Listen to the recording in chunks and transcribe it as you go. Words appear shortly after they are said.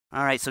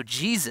All right, so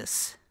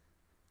Jesus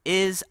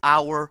is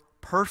our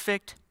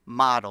perfect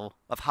model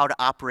of how to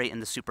operate in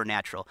the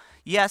supernatural.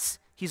 Yes,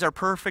 he's our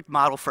perfect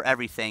model for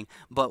everything,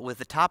 but with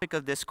the topic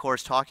of this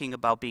course talking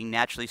about being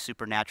naturally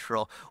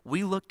supernatural,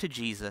 we look to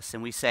Jesus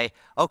and we say,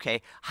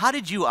 okay, how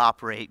did you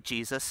operate,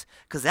 Jesus?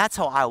 Because that's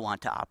how I want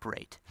to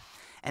operate.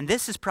 And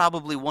this is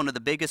probably one of the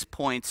biggest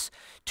points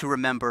to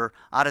remember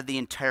out of the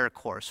entire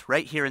course,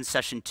 right here in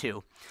session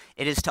 2.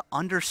 It is to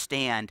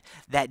understand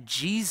that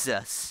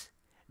Jesus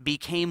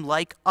became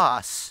like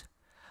us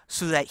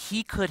so that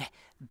he could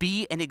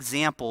be an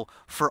example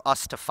for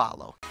us to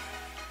follow.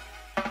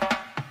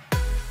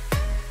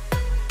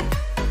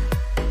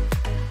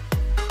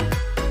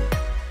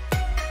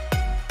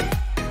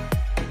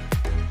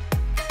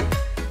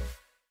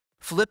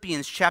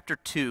 Philippians chapter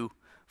 2,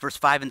 verse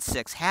 5 and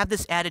 6. Have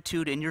this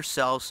attitude in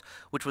yourselves,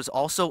 which was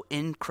also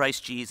in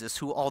Christ Jesus,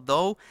 who,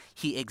 although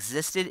he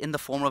existed in the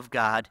form of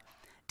God,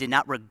 did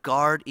not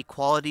regard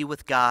equality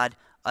with God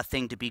a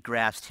thing to be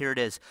grasped. Here it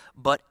is.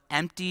 But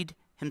emptied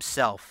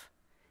himself,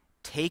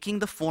 taking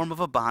the form of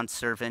a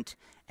bondservant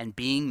and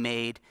being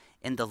made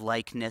in the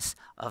likeness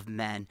of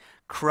men.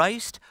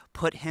 Christ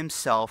put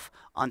himself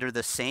under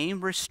the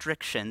same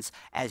restrictions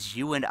as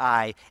you and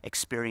I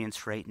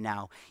experience right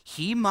now.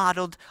 He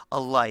modeled a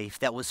life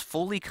that was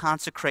fully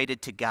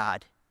consecrated to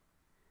God.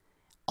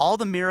 All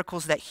the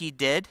miracles that he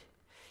did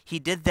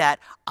that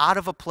out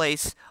of a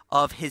place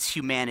of his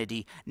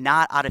humanity,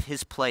 not out of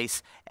his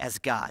place as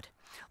God.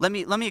 Let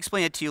me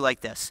explain it to you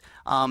like this.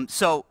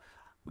 So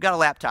we got a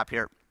laptop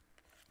here.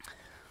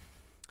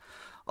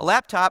 A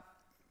laptop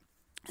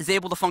is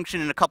able to function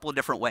in a couple of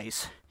different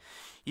ways.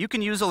 You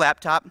can use a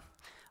laptop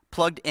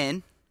plugged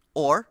in,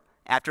 or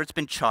after it's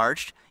been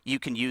charged, you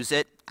can use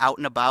it out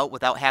and about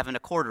without having a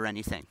cord or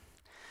anything.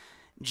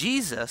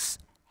 Jesus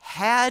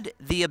had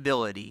the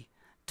ability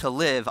to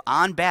live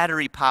on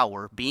battery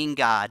power, being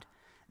God,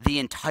 the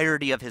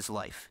entirety of his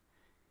life.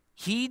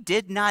 He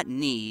did not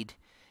need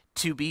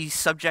to be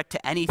subject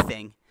to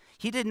anything.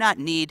 He did not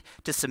need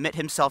to submit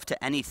himself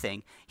to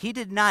anything. He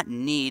did not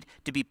need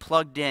to be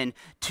plugged in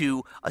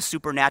to a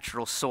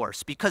supernatural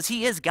source because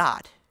he is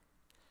God.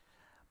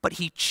 But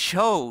he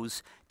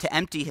chose to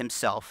empty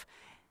himself.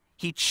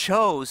 He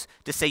chose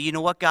to say, you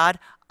know what, God?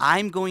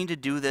 I'm going to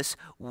do this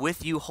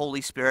with you,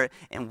 Holy Spirit,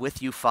 and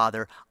with you,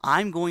 Father.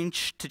 I'm going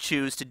to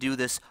choose to do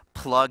this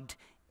plugged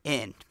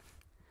in.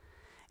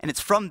 And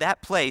it's from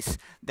that place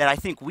that I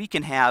think we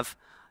can have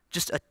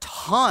just a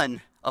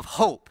ton of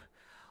hope.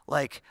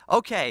 Like,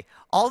 okay,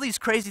 all these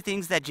crazy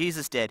things that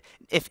Jesus did,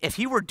 if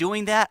he were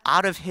doing that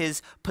out of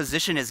his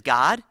position as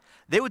God,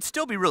 they would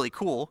still be really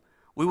cool.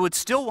 We would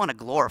still want to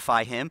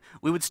glorify him.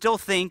 We would still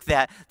think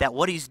that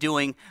what he's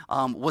doing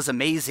was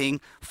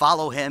amazing,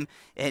 follow him,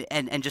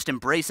 and just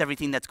embrace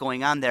everything that's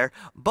going on there.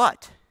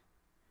 But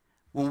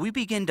when we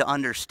begin to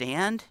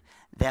understand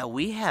that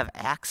we have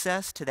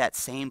access to that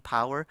same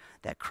power,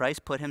 that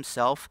Christ put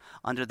himself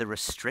under the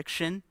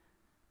restriction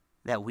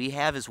that we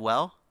have as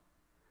well,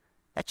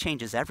 that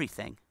changes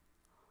everything.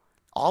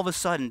 All of a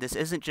sudden, this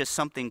isn't just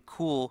something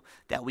cool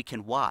that we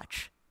can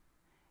watch.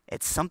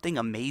 It's something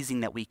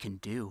amazing that we can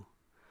do.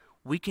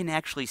 We can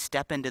actually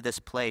step into this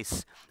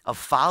place of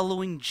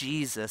following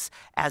Jesus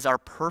as our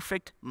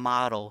perfect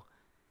model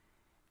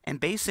and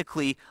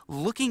basically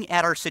looking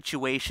at our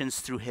situations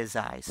through his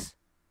eyes.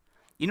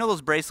 You know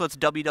those bracelets,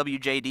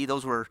 WWJD,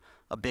 those were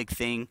a big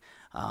thing,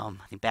 I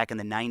think back in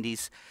the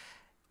 90s.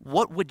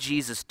 What would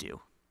Jesus do?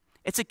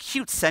 It's a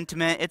cute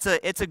sentiment.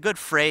 It's a good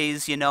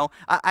phrase, you know.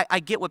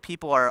 I get what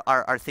people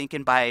are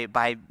thinking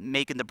by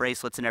making the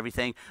bracelets and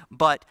everything,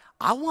 but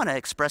I want to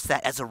express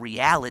that as a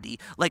reality,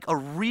 like a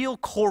real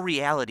core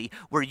reality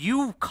where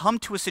you come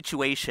to a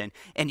situation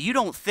and you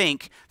don't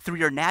think through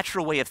your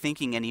natural way of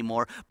thinking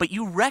anymore, but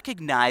you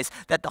recognize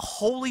that the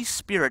Holy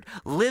Spirit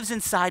lives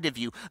inside of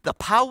you. The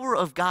power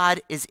of God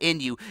is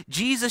in you.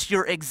 Jesus,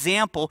 your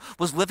example,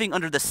 was living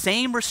under the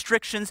same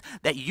restrictions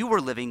that you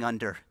were living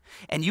under.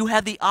 And you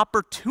have the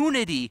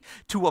opportunity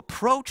to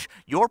approach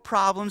your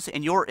problems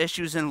and your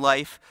issues in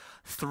life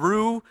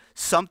through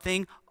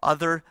something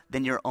other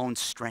than your own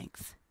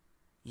strength.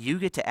 You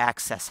get to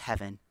access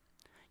heaven.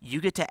 You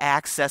get to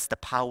access the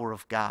power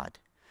of God.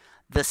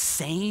 The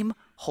same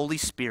Holy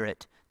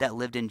Spirit that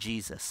lived in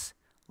Jesus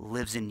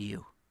lives in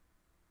you.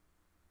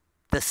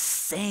 The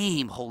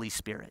same Holy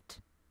Spirit.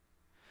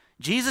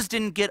 Jesus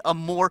didn't get a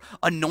more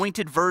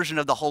anointed version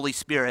of the Holy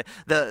Spirit,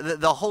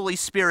 the Holy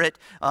Spirit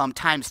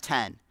times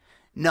 10.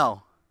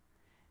 No.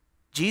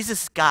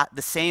 Jesus got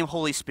the same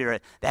Holy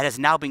Spirit that has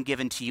now been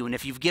given to you. And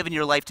if you've given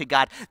your life to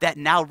God, that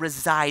now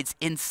resides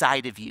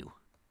inside of you.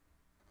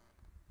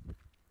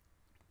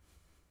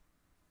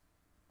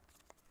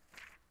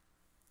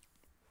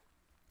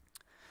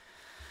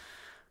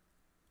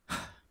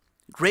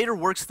 Greater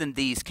works than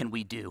these can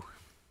we do.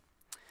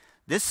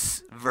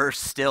 This verse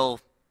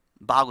still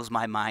boggles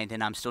my mind,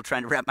 and I'm still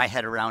trying to wrap my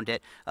head around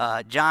it.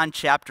 John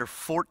chapter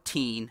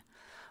 14,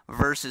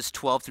 verses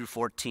 12 through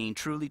 14.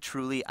 Truly,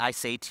 truly, I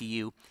say to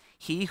you,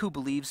 he who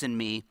believes in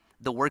me,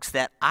 the works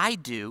that I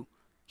do,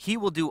 he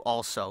will do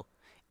also.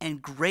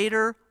 And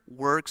greater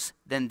works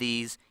than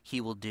these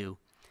he will do,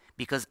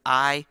 because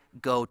I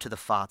go to the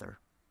Father.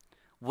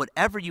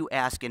 Whatever you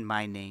ask in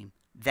my name,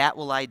 that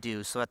will I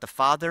do, so that the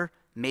Father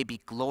may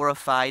be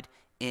glorified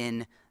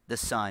in the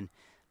Son.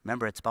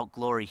 Remember, it's about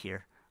glory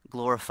here,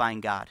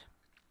 glorifying God.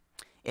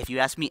 If you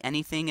ask me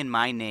anything in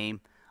my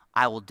name,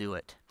 I will do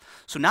it.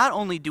 So not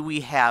only do we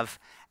have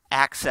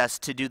access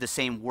to do the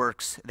same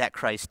works that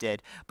Christ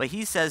did, but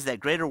he says that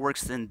greater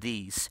works than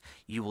these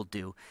you will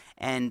do.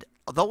 And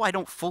although I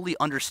don't fully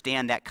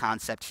understand that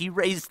concept, he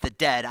raised the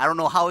dead. I don't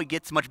know how it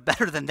gets much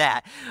better than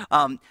that.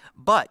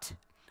 But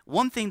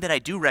one thing that I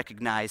do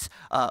recognize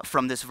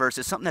from this verse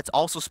is something that's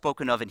also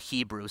spoken of in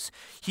Hebrews.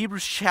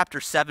 Hebrews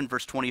chapter 7,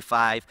 verse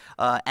 25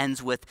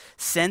 ends with,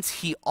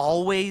 since he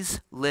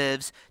always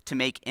lives to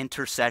make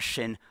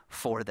intercession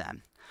for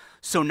them.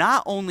 So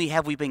not only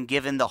have we been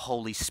given the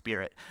Holy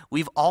Spirit,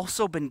 we've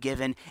also been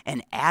given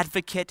an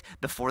advocate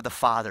before the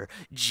Father.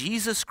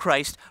 Jesus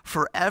Christ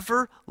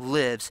forever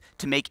lives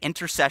to make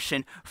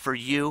intercession for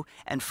you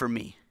and for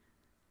me.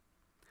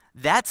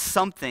 That's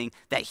something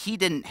that he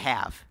didn't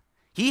have.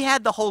 He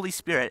had the Holy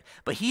Spirit,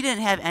 but he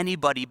didn't have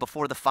anybody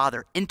before the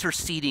Father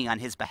interceding on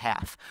his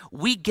behalf.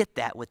 We get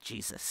that with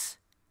Jesus.